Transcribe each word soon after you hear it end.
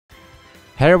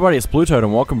Hey everybody, it's BlueToad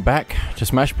and welcome back to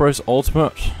Smash Bros.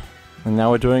 Ultimate. And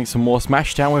now we're doing some more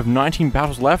Smashdown. We have 19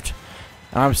 battles left.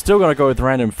 And I'm still going to go with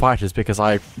random fighters because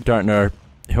I don't know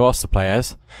who else to play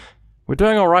as. We're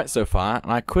doing alright so far,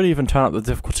 and I could even turn up the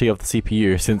difficulty of the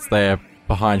CPU since they're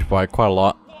behind by quite a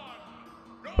lot.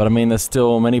 But I mean, there's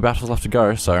still many battles left to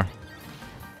go, so...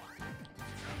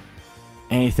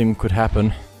 anything could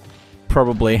happen.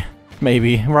 Probably.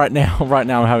 Maybe. Right now I'm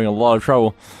having a lot of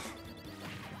trouble.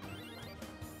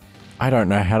 I don't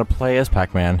know how to play as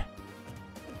Pac-Man.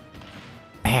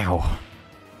 Ow.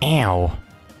 Ow.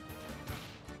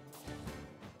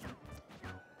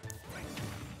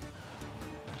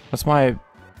 That's my...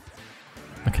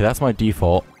 okay, that's my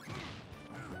default.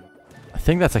 I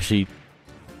think that's actually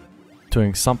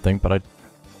doing something, but I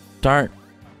don't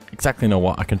exactly know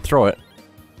what. I can throw it.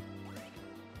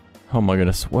 Oh my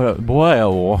goodness.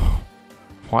 Whoa.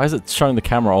 Why is it showing the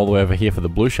camera all the way over here for the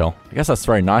blue shell? I guess that's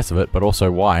very nice of it, but also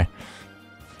why?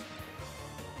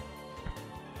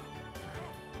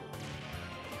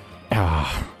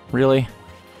 Ah, really?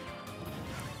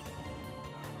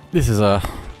 This is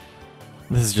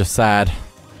just sad.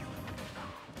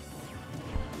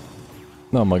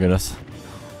 Oh my goodness.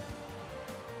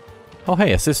 Oh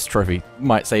hey, assist trophy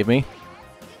might save me.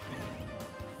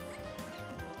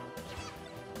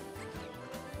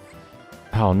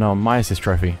 Oh no, my assist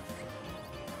trophy.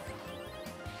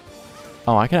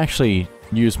 Oh, I can actually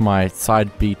use my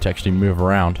side B to actually move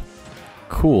around.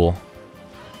 Cool.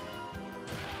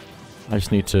 I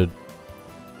just need to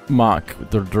mark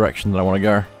the direction that I want to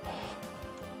go.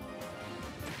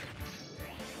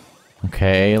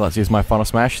 Okay, let's use my final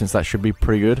smash since that should be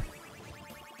pretty good.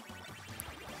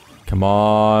 Come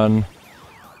on.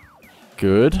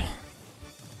 Good.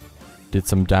 Did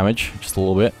some damage, just a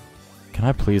little bit. Can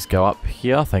I please go up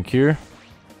here? Thank you.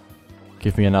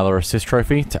 Give me another assist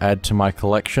trophy to add to my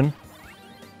collection.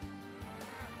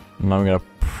 And I'm going to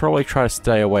probably try to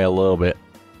stay away a little bit.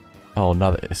 Oh,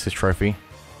 another assist trophy.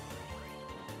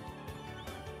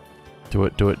 Do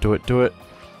it, do it, do it, do it.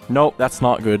 Nope, that's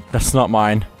not good. That's not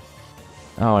mine.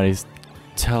 Oh, and he's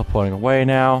teleporting away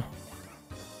now.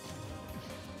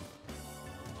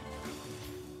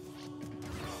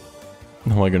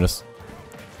 Oh my goodness.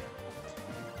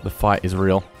 The fight is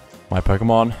real. My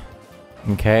Pokemon.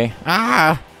 Okay.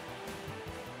 Ah!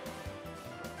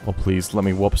 Oh, please, let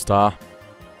me Warp Star.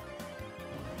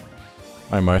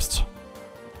 Almost.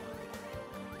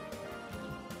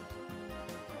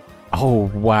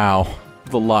 Oh, wow.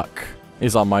 The luck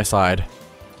is on my side.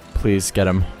 Please get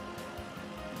him.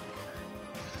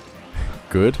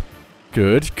 Good.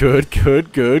 Good, good,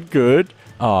 good, good, good.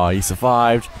 Oh, he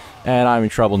survived. And I'm in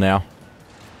trouble now.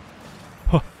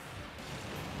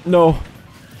 No.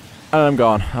 And I'm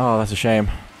gone. Oh, that's a shame.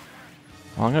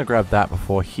 Well, I'm going to grab that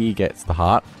before he gets the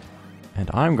heart.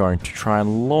 And I'm going to try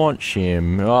and launch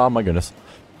him. Oh my goodness.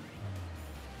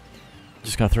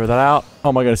 Just going to throw that out.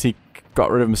 Oh my goodness, he got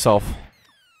rid of himself.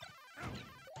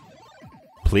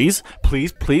 Please?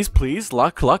 Please, please, please?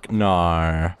 Luck, luck?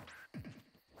 No.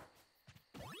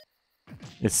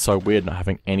 It's so weird not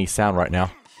having any sound right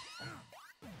now.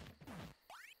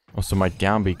 Also, my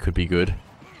down B could be good.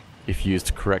 If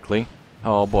used correctly.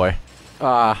 Oh boy.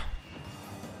 Ah.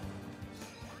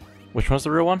 Which one's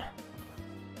the real one?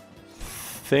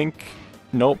 Think...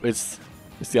 nope, it's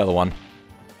the other one.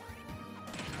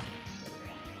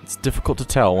 It's difficult to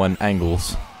tell when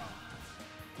angles.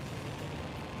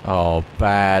 Oh,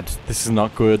 bad. This is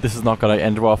not good. This is not going to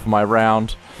end well for my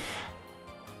round.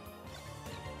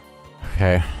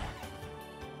 Okay.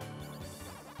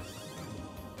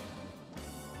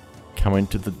 Come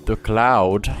into the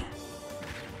cloud.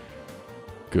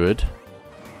 Good.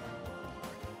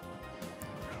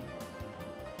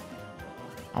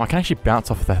 Oh, I can actually bounce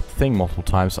off that thing multiple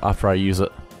times after I use it.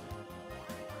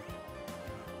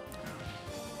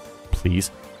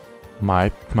 Please. My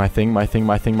thing.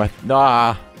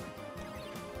 Ah!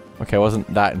 Okay, it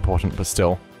wasn't that important, but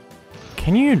still.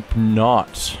 Can you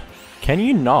not? Can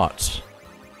you not?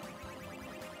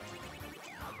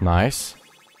 Nice.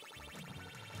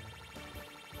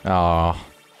 Oh.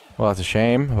 Well, that's a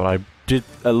shame, but I did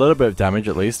a little bit of damage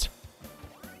at least.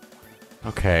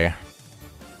 Okay.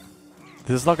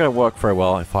 This is not going to work very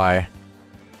well if I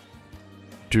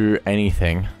do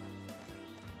anything.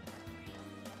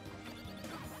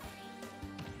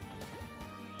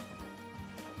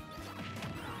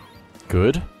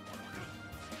 Good.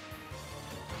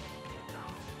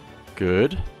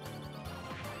 Good.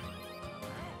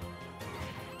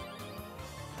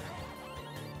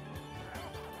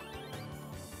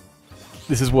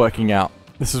 This is working out.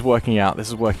 This is working out. This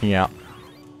is working out.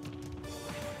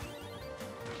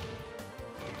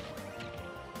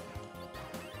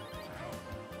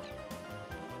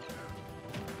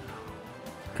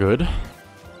 Good.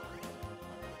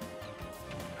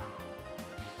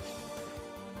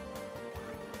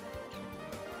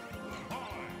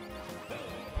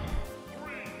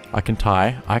 I can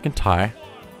tie. I can tie.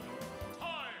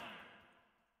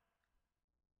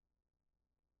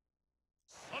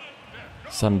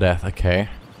 Sudden death, okay.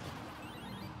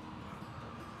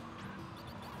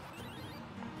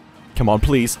 Come on,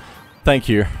 please. Thank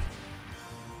you.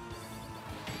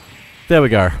 There we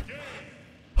go.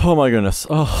 Oh my goodness.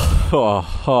 Oh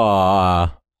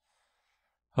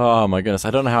my goodness.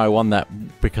 I don't know how I won that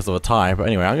because of a tie, but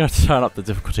anyway, I'm going to turn up the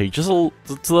difficulty just to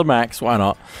the max. Why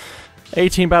not?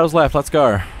 18 battles left. Let's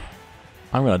go.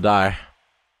 I'm going to die.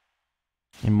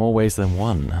 In more ways than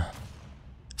one.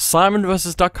 Simon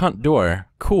versus Duck Hunt Duo.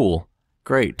 Cool.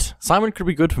 Great. Simon could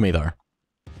be good for me, though.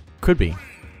 Could be.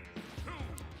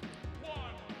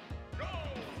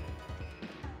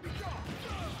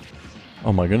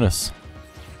 Oh my goodness.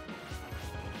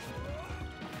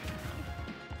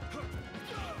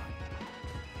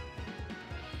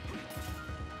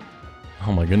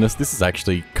 Oh my goodness, this is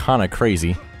actually kinda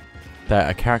crazy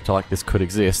that a character like this could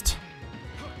exist.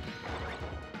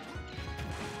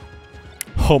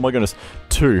 Oh my goodness.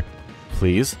 2.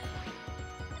 Please.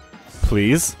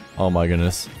 Please. Oh my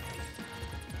goodness.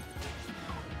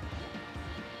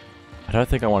 I don't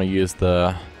think I want to use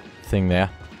the thing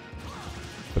there.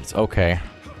 But it's okay.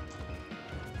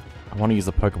 I want to use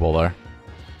the Pokeball though.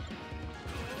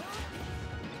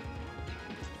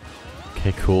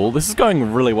 Okay, cool. This is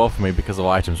going really well for me because of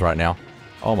items right now.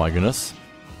 Oh my goodness.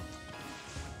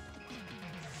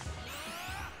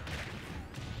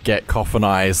 Get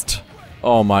coffinized.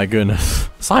 Oh my goodness.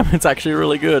 Simon's actually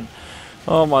really good.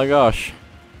 Oh my gosh.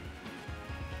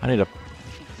 I need to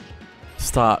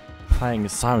start playing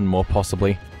Simon more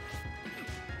possibly.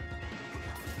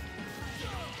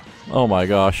 Oh my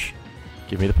gosh.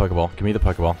 Give me the Pokeball. Give me the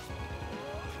Pokeball.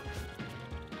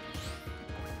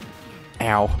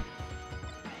 Ow.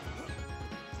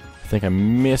 I think I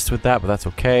missed with that, but that's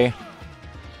okay.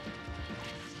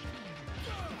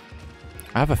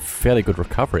 I have a fairly good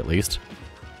recovery at least.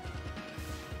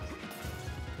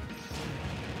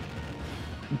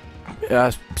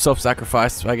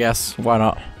 Self-sacrifice, I guess. Why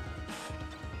not?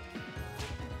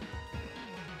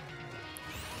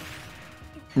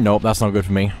 Nope, that's not good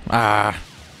for me. Ah.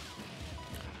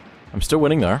 I'm still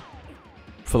winning though.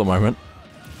 For the moment.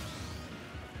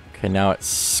 Okay, now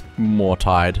it's more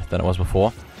tied than it was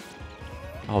before.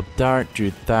 Oh, don't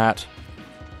do that.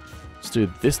 Let's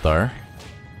do this though.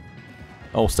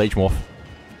 Oh, stage morph.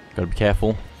 Gotta be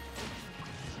careful.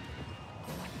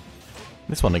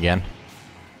 This one again.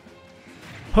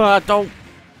 Ah, don't.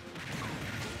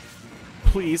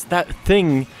 Please, that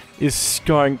thing is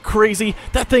going crazy.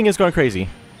 That thing is going crazy.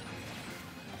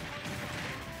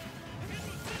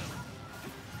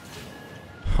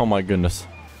 Oh my goodness.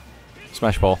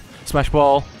 Smash ball. Smash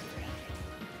ball.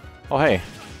 Oh, hey.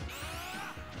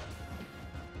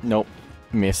 Nope.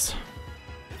 Missed.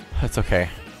 That's okay.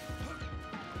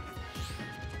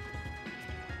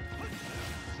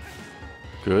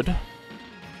 Good.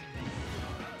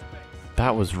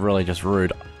 That was really just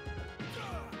rude.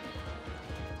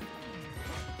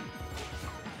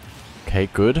 Okay,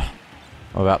 good.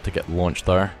 I'm about to get launched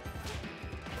though.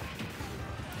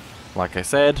 Like I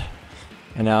said.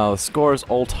 And now the score is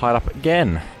all tied up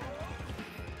again.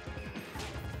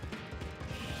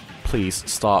 Please,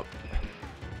 stop.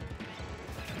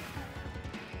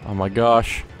 Oh my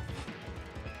gosh.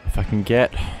 If I can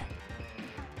get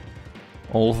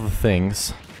all of the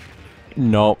things.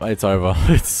 Nope, it's over.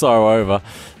 It's so over.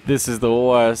 This is the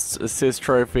worst assist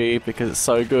trophy because it's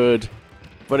so good.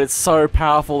 But it's so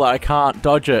powerful that I can't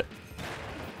dodge it.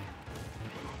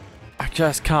 I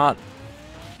just can't.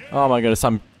 Oh my goodness,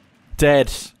 I'm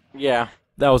dead. Yeah,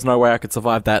 there was no way I could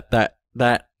survive that. That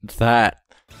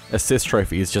assist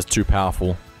trophy is just too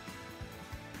powerful.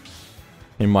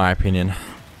 In my opinion.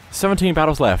 17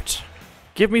 battles left.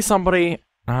 Give me somebody...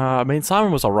 I mean,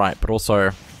 Simon was alright, but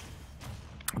also...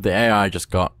 the AI just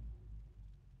got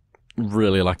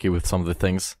really lucky with some of the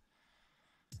things.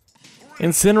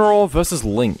 Incineroar versus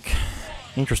Link.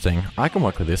 Interesting. I can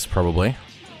work with this, probably.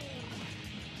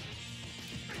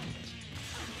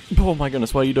 Oh my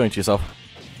goodness, what are you doing to yourself?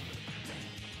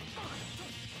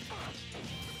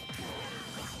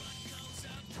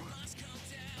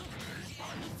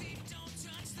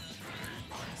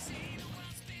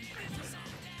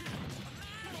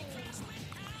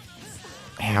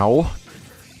 Ow.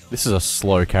 This is a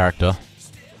slow character.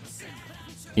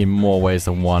 In more ways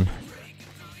than one.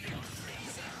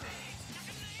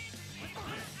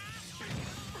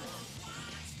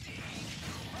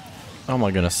 Oh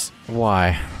my goodness.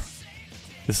 Why?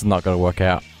 This is not gonna work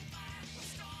out.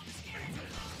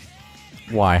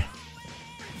 Why?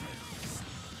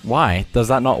 Why does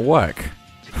that not work?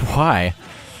 Why?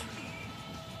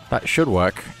 That should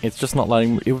work. It's just not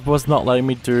letting me, it was not letting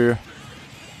me do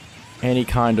any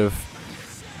kind of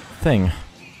thing.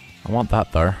 I want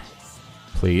that though.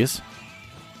 Please.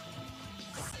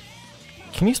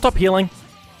 Can you stop healing?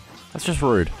 That's just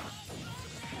rude.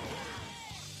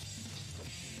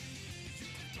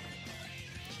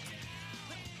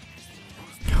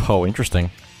 Oh,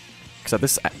 interesting. Except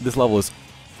this level is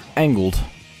angled,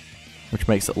 which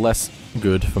makes it less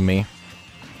good for me.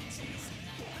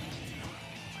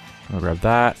 I'll grab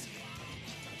that.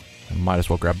 I might as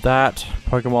well grab that.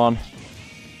 Pokemon.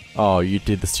 Oh, you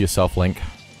did this to yourself, Link.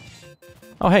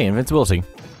 Oh, hey, invincibility.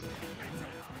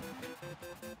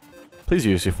 Please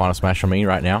use your final smash on me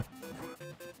right now.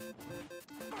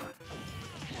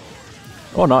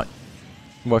 Or not.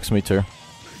 Works for me too.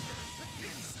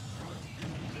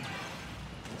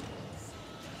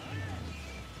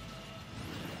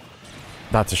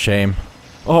 That's a shame.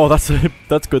 Oh, that's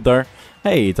good though.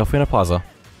 Hey, Delphina Plaza.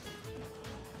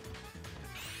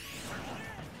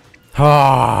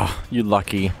 Ah, you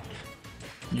lucky.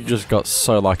 You just got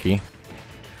so lucky.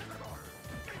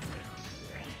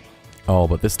 Oh,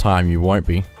 but this time you won't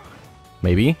be.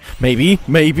 Maybe? Maybe?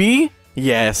 Maybe?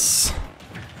 Yes!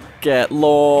 Get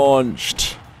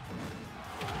launched!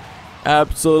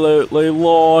 Absolutely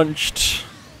launched!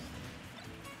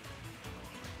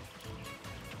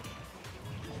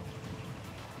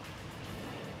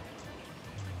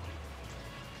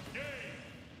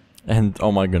 And,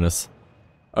 oh my goodness.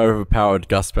 Overpowered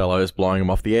gust bellows blowing him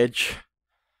off the edge.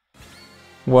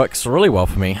 Works really well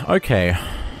for me. Okay.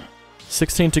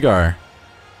 16 to go.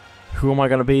 Who am I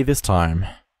gonna be this time?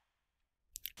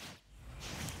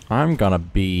 I'm gonna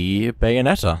be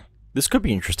Bayonetta. This could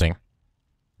be interesting.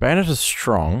 Bayonetta's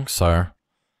strong, so...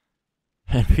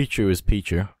 And Pichu is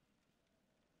Pichu.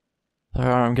 So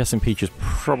I'm guessing Pichu's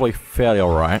probably fairly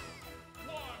alright.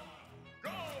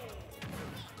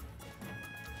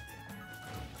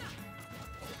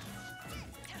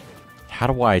 How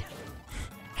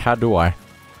do I...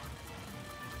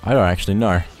 I don't actually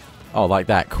know. Oh, like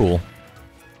that. Cool.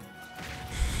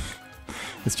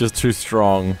 It's just too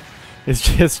strong.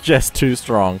 It's just too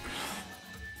strong.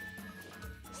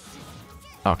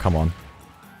 Oh, come on.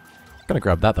 Gonna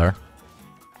grab that, though.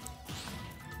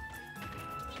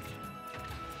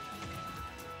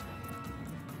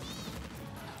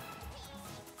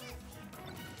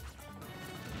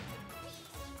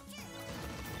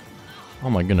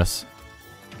 Oh my goodness.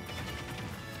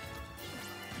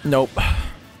 Nope.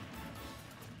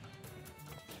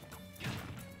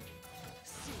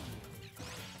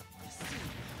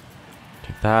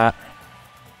 Take that.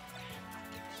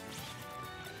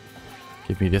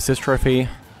 Give me the assist trophy.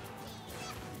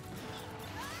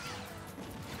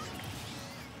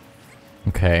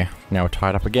 Okay, now we're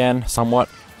tied up again, somewhat.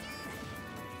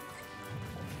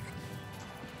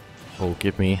 Oh,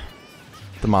 give me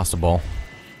the Master Ball.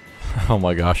 Oh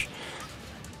my gosh.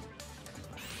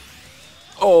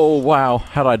 Oh, wow.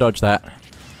 How did I dodge that?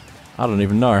 I don't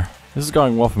even know. This is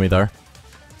going well for me, though.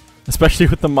 Especially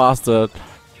with the Master...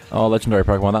 Oh, Legendary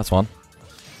Pokemon, that's one.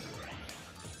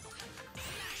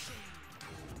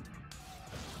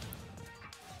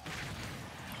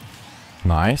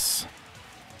 Nice.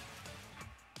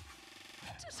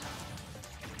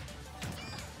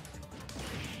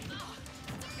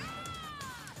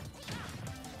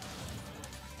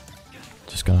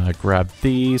 Just gonna grab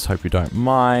these, hope you don't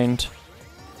mind.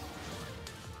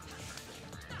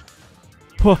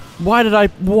 Why did I...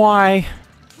 Why?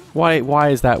 Why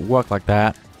is that work like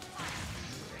that?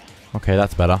 Okay,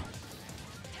 that's better.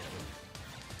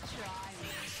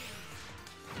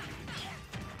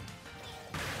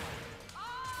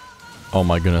 Oh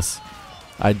my goodness.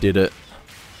 I did it.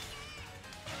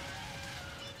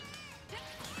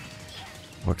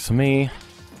 Works for me.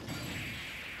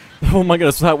 Oh my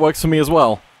goodness, that works for me as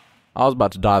well. I was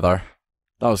about to die though.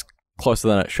 That was closer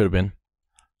than it should have been.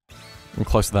 And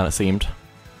closer than it seemed.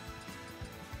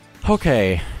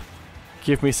 Okay.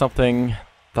 Give me something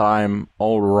that I'm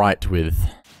alright with.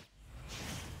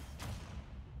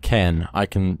 Ken. I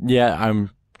can... Yeah,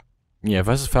 Yeah,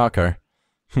 versus Falco.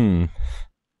 This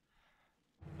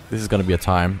is gonna be a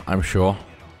time, I'm sure.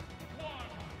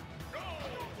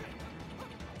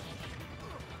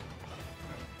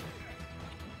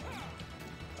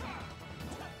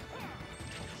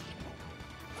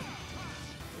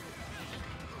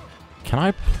 Can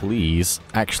I please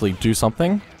actually do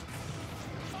something?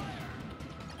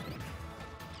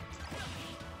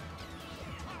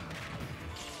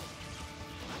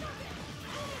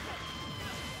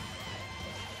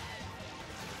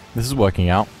 This is working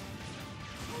out.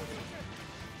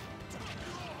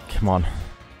 Come on.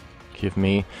 Give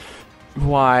me...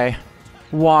 Why?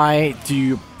 Why do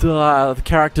you... the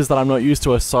characters that I'm not used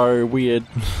to are so weird.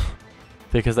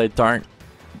 Because they don't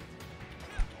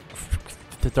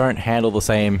handle the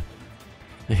same.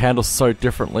 They handle so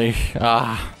differently.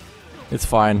 Ah, it's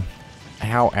fine.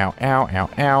 Ow, ow, ow, ow,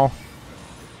 ow.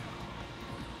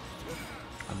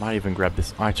 I might even grab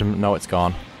this item. No, it's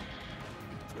gone.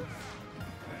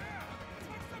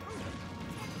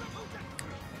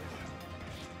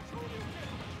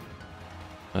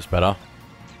 That's better.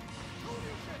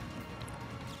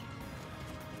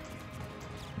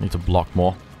 Need to block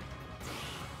more.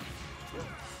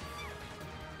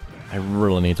 I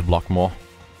really need to block more.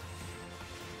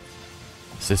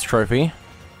 Assist trophy.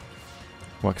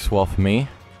 Works well for me.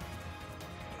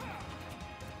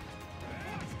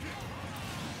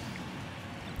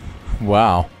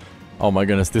 Wow. Oh my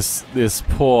goodness, this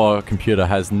poor computer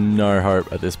has no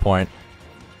hope at this point.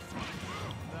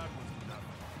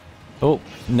 Oh,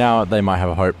 now they might have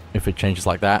a hope if it changes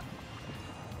like that.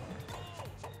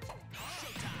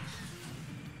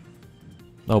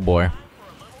 Oh boy.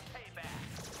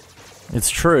 It's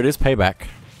true, it is payback.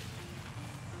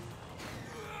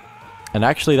 And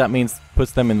actually that means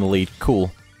puts them in the lead.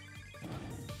 Cool.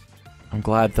 I'm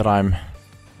glad that I'm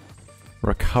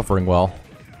recovering well.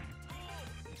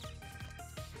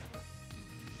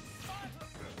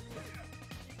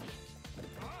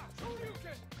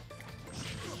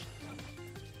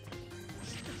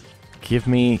 Give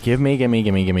me.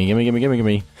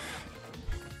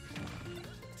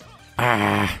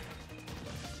 Ah.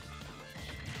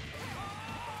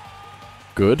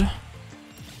 Good.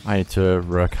 I need to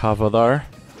recover though.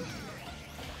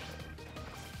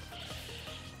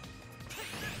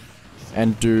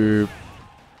 And do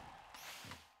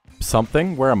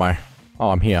something. Where am I? Oh,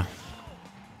 I'm here.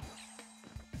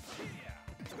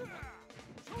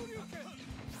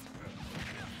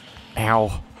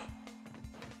 Ow.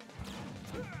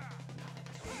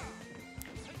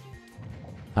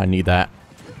 I need that.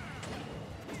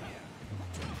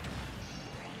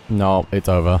 No, it's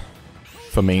over.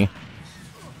 For me.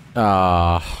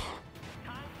 I'm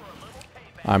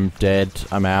dead.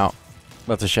 I'm out.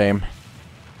 That's a shame.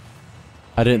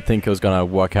 I didn't think it was gonna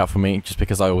work out for me just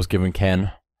because I was given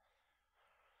Ken.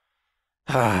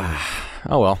 Oh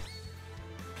well.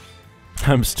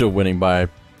 I'm still winning by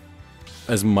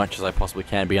as much as I possibly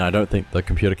can be, and I don't think the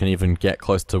computer can even get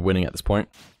close to winning at this point.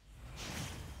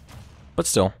 But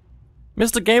still.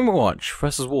 Mr. Game & Watch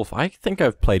versus Wolf. I think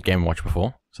I've played Game & Watch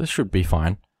before, so this should be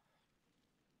fine.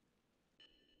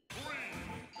 3,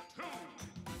 2,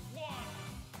 1,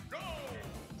 go!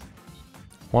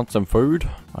 Want some food?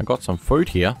 I got some food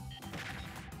here.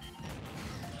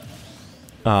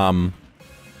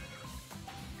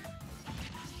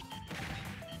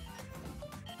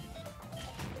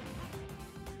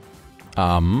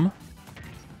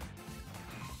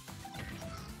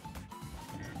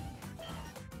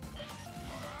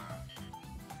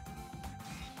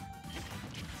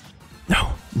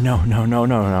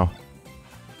 No.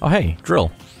 Oh, hey,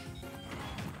 drill.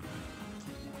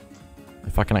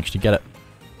 If I can actually get it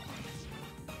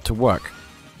to work.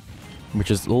 Which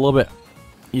is a little bit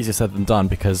easier said than done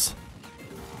because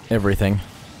everything.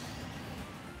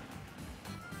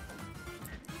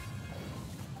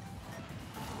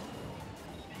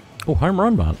 Oh, home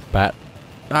run bat.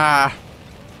 Ah!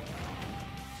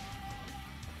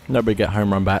 Nobody get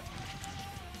home run bat.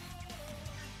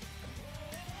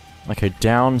 Okay,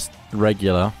 down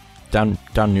regular, down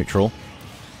neutral.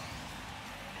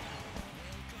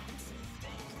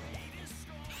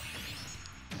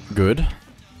 Good.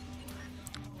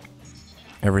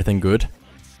 Everything good.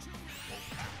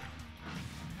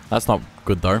 That's not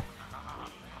good though.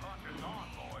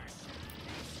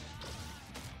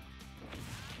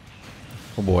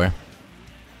 Oh boy.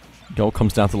 It all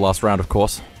comes down to the last round, of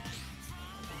course.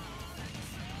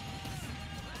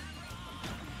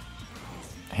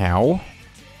 How?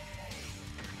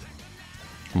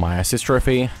 My assist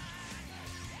trophy.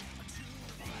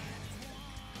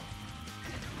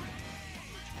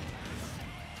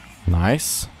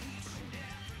 Nice.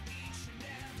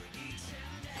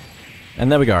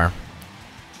 And there we go.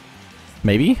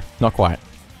 Maybe? Not quite.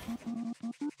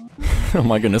 Oh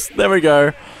my goodness. There we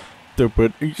go.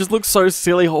 Stupid. He just looks so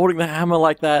silly holding the hammer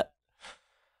like that.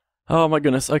 Oh my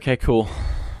goodness. Okay, cool.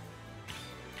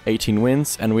 18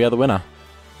 wins, and we are the winner.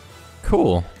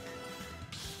 Cool.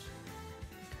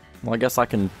 Well, I guess I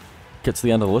can get to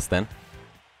the end of the list then.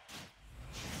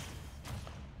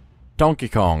 Donkey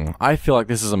Kong. I feel like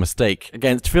this is a mistake.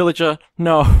 Against Villager?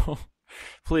 No.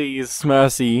 Please.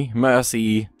 Mercy.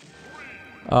 Mercy.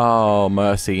 Oh,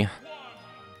 mercy.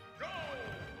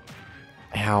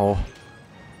 Ow.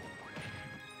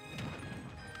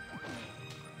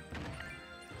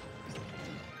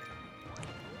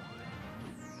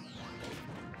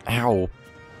 Ow.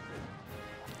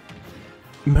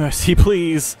 Mercy,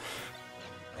 please.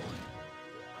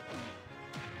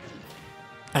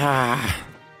 Ah.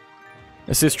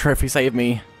 Assist trophy, save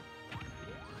me.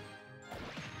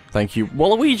 Thank you.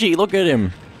 Waluigi, look at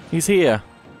him. He's here.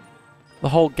 The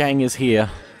whole gang is here.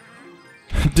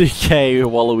 DK,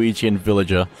 Waluigi, and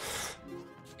Villager.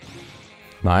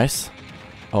 Nice.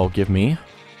 Oh, give me.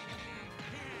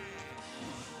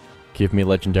 Give me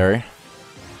legendary.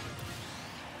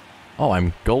 Oh,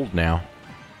 I'm gold now.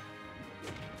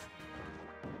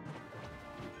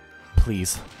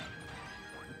 Please.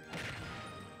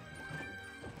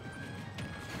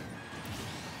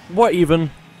 What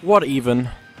even? What even?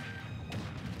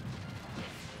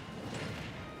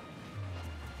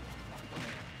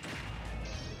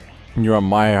 You're on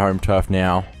my home turf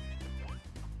now.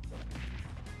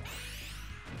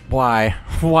 Why?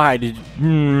 Why did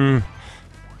you...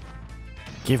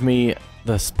 Give me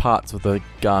the parts with the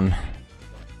gun.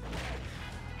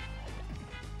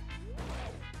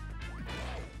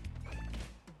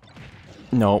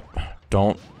 Nope.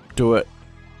 Don't do it.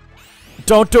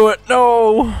 Don't do it!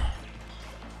 No!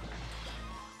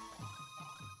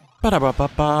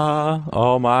 Ba-da-ba-ba-ba.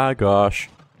 Oh my gosh.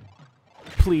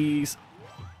 Please.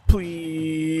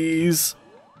 Please.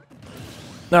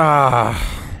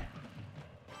 Ah.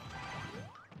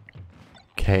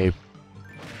 Okay.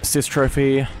 Assist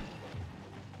trophy.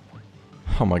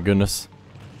 Oh my goodness.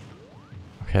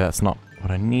 Okay, that's not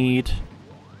what I need.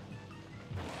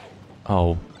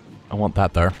 Oh. I want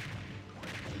that though.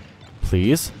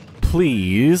 Please.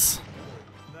 Please.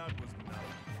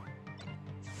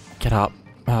 Get up.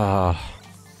 Ah.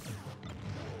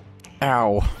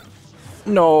 Ow.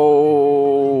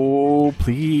 No.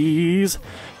 Please.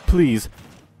 Please.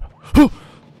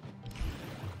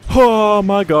 Oh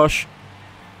my gosh.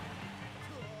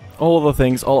 All of the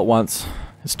things all at once.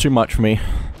 It's too much for me.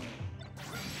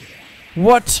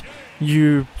 What?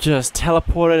 You just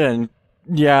teleported and...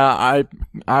 Yeah,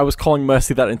 I was calling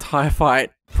Mercy that entire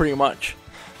fight, pretty much.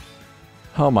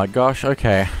 Oh my gosh,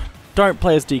 okay. Don't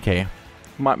play as DK.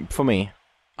 For me.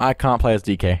 I can't play as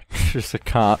DK. Just I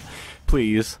can't.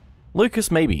 Please. Lucas,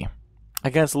 maybe.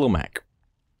 Against Lil Mac.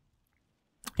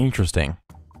 Interesting.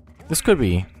 This could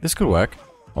work.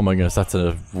 Oh my goodness, that's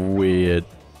a weird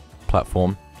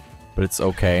platform. But it's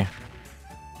okay.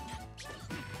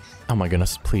 Oh my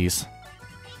goodness, please.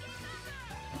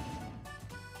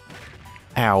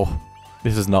 Ow.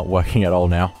 This is not working at all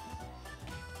now.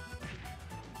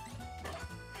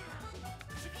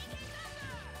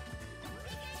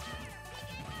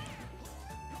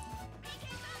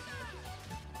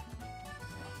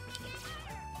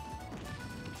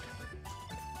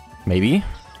 Maybe?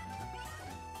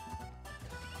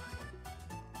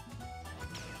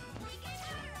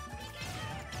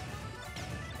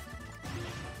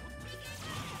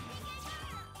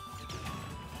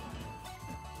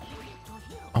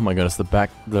 Oh my goodness,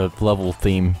 the level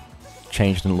theme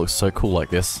changed and it looks so cool like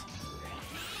this.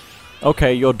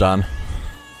 Okay, you're done.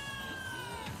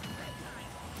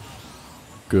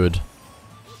 Good.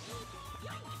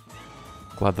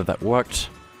 Glad that that worked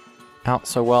out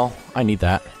so well. I need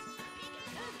that.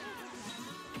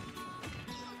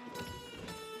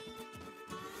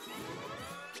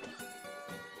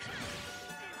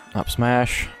 Up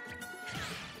smash.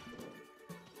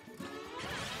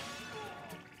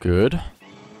 Good.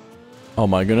 Oh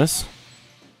my goodness.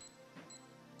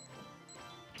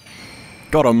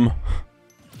 Got him!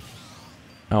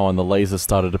 Oh, and the lasers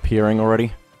started appearing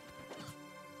already.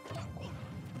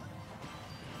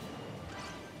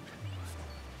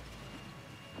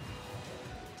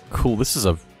 Cool, this is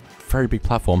a very big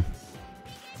platform.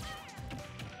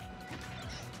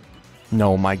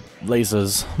 No, my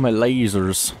lasers. My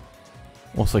lasers.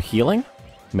 Also healing?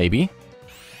 Maybe?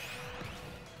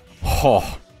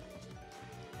 Oh!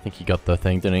 I think he got the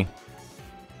thing, didn't he?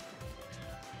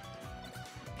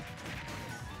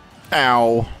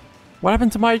 Ow! What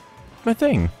happened to my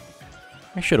thing?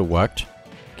 I should have worked.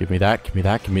 Give me that, give me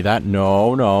that, give me that.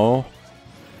 No, no.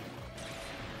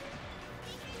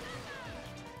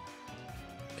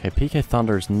 Okay, PK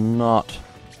Thunder is not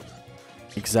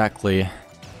exactly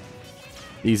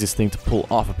the easiest thing to pull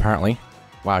off, apparently.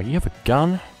 Wow, you have a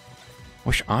gun?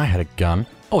 Wish I had a gun.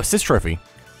 Oh, assist trophy.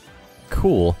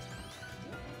 Cool.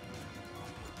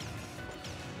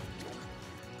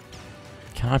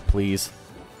 Can I please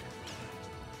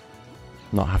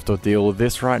not have to deal with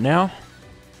this right now?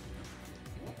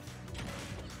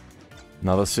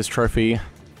 Another assist trophy.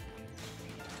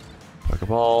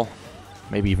 Pokeball.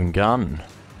 Maybe even gun.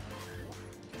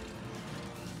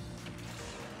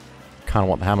 Kinda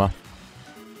want the hammer.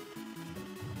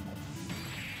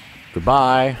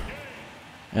 Goodbye.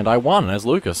 And I won as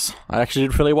Lucas. I actually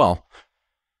did fairly well.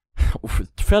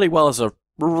 Fairly well is a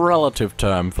relative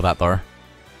term for that, though.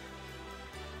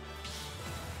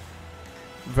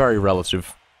 Very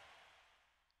relative.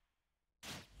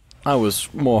 I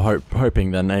was more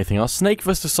hoping than anything else. Snake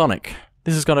vs. Sonic.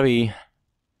 This is gonna be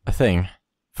a thing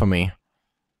for me.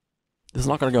 This is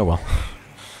not gonna go well.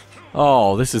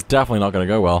 Oh, this is definitely not gonna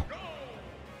go well.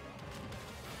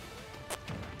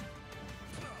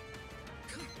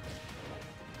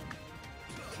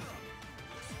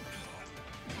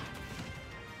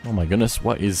 Oh my goodness,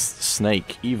 what is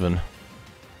Snake even?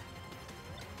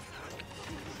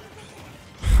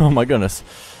 Oh my goodness.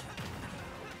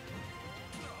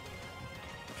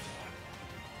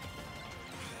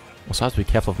 Also, I have to be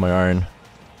careful of my own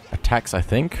attacks, I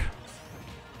think.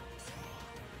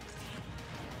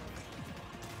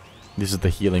 This is the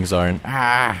healing zone.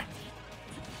 Ah!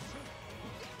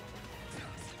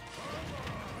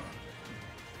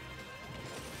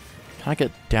 Can I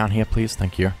get down here, please?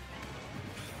 Thank you.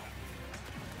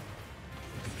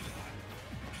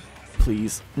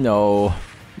 Please. No.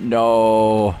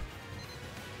 No.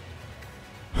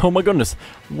 Oh my goodness.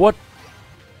 What?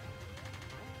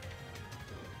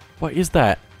 What is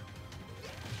that?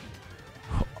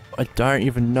 I don't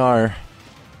even know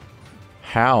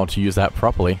how to use that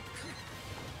properly.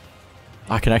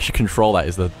 I can actually control that.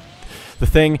 Is the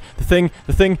thing,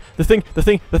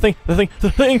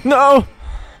 no!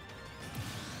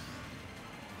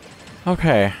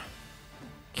 Okay.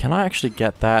 Can I actually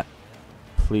get that?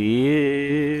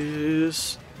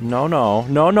 Please? No, no,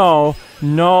 no, no,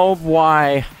 no,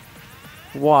 why?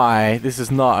 Why? This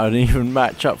is not an even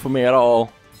matchup for me at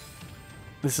all.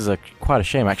 This is quite a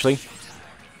shame, actually.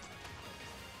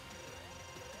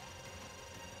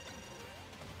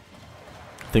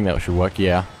 I think that should work,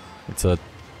 yeah. It's a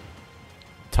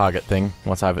target thing.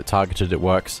 Once I have it targeted, it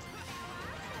works.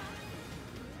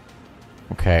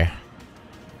 Okay.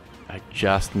 I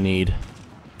just need...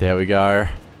 There we go.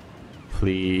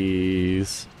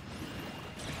 Please.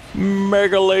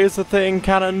 Mega laser thing,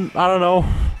 cannon, I don't know.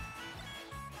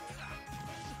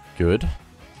 Good.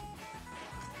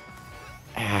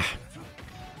 Ah.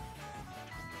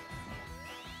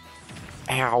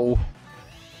 Ow.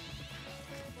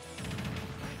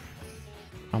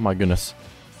 Oh my goodness.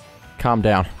 Calm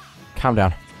down. Calm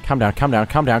down. Calm down, calm down,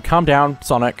 calm down, calm down,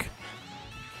 Sonic.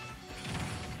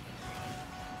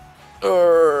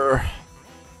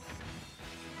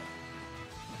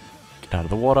 Get out of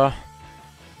the water.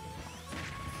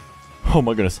 Oh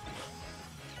my goodness.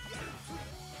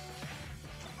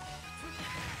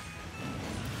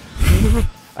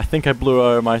 I think I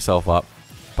blew myself up.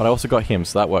 But I also got him,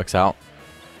 so that works out.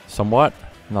 Somewhat.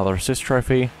 Another assist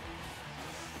trophy.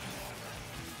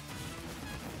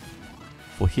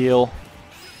 Full heal.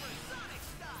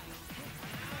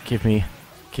 Give me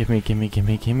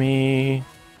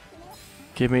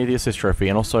the assist trophy,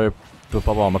 and also the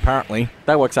bomb. Apparently,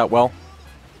 that works out well.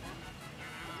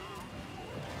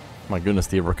 My goodness,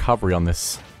 the recovery on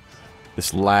this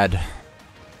lad.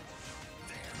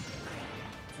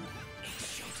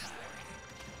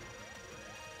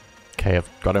 Okay, I've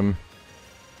got him.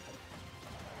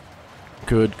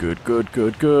 Good, good, good,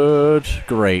 good, good.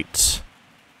 Great.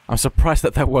 I'm surprised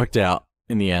that worked out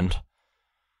in the end.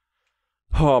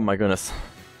 Oh my goodness.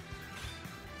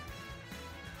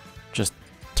 Just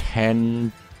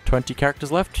 10, 20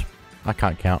 characters left? I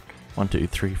can't count. 1, 2,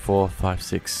 3, 4, 5,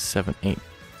 6, 7, 8,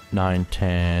 9,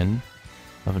 10,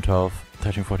 11, 12,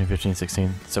 13, 14, 15,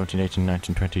 16, 17, 18,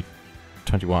 19, 20,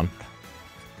 21.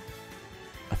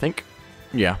 I think?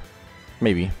 Yeah.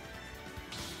 Maybe.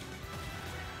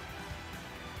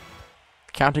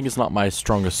 Counting is not my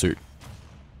strongest suit.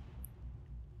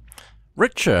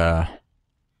 Richer!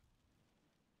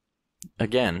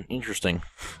 Again, interesting.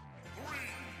 3,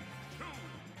 2,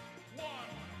 1,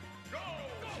 go!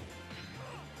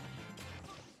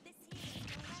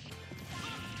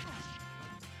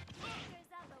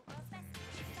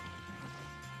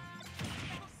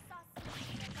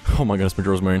 Oh my goodness,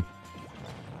 Majora's Moon.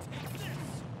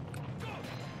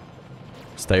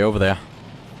 Stay over there.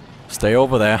 Stay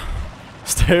over there.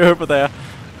 Stay over there.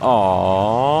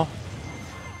 Aww.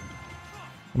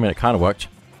 I mean, it kind of worked.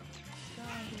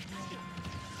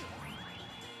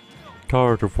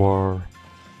 God of War.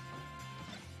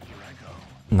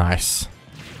 Nice.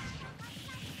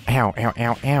 Ow, ow,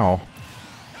 ow, ow.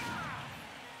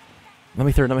 Let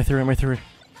me through, let me through, let me through.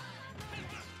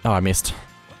 Oh, I missed.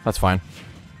 That's fine.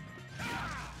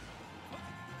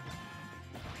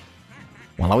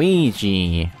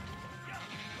 Waluigi.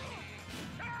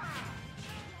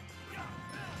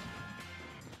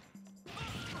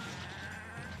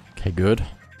 Okay, good.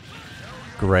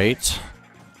 Great.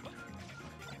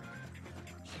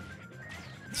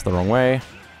 It's the wrong way.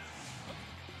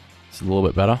 It's a little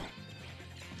bit better.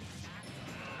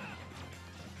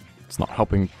 It's not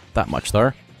helping that much,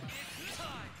 though.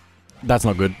 That's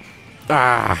not good.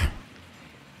 Ah!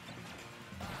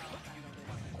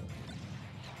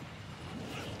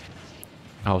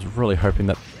 I was really hoping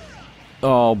that...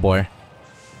 Oh, boy.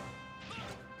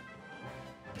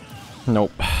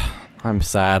 Nope. I'm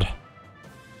sad.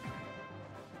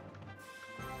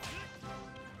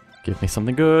 Give me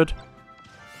something good.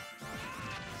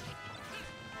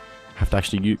 Have to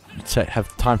actually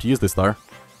have time to use this, though.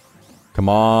 Come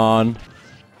on.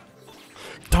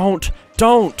 Don't!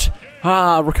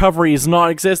 Ah, recovery is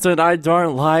non-existent. I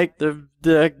don't like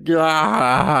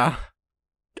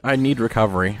I need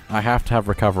recovery. I have to have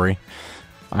recovery.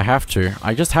 I have to.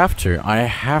 I just have to. I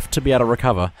have to be able to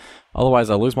recover.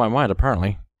 Otherwise, I'll lose my mind,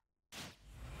 apparently.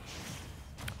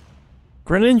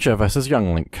 Greninja versus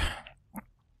Young Link.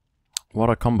 What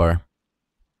a combo.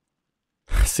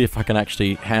 See if I can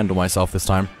actually handle myself this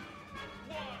time.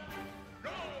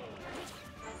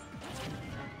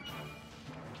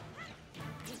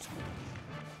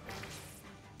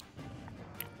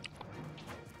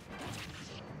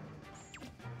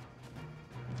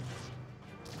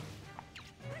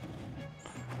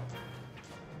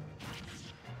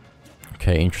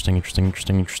 Okay, interesting.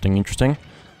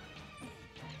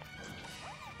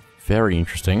 Very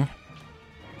interesting.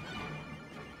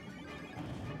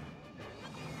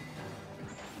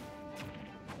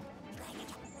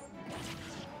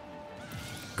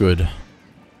 Good.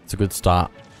 It's a good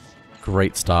start.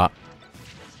 Great start.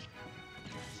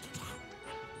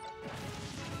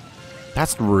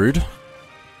 That's rude.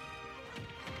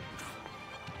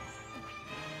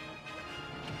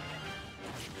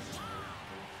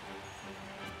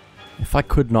 If I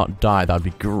could not die, that'd be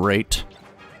great.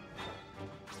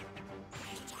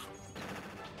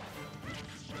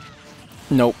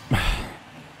 Nope.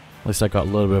 At least I got a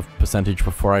little bit of percentage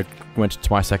before I went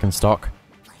to my second stock.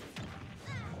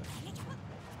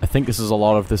 I think this is a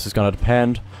lot of this is going to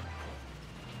depend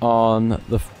on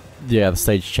the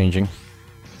stage changing.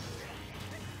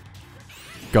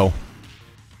 Go.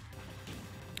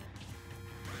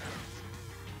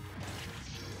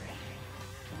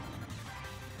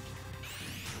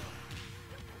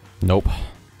 Nope.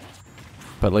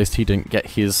 But at least he didn't get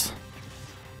his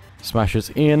smashes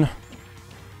in.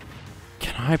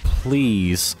 Can I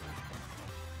please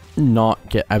not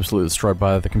get absolutely destroyed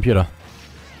by the computer?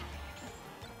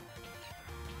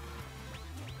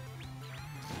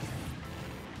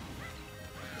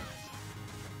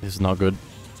 This is not good.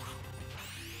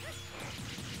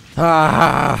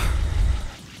 Ah!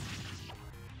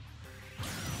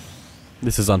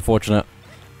 This is unfortunate.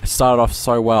 I started off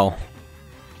so well.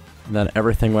 And then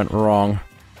everything went wrong.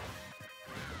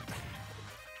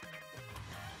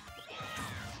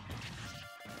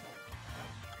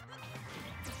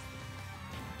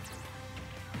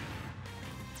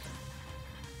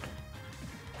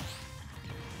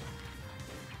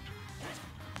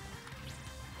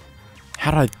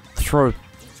 How did I throw a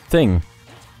thing?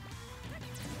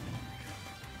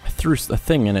 I threw a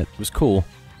thing and it was cool.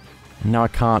 And now I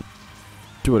can't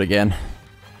do it again.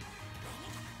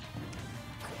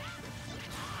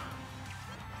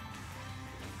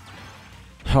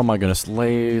 Oh my goodness,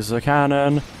 laser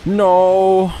cannon.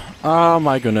 No! Oh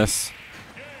my goodness.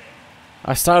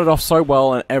 I started off so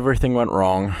well and everything went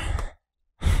wrong.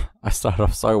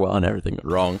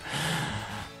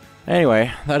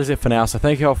 Anyway, that is it for now, so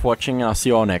thank you all for watching and I'll see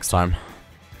you all next time.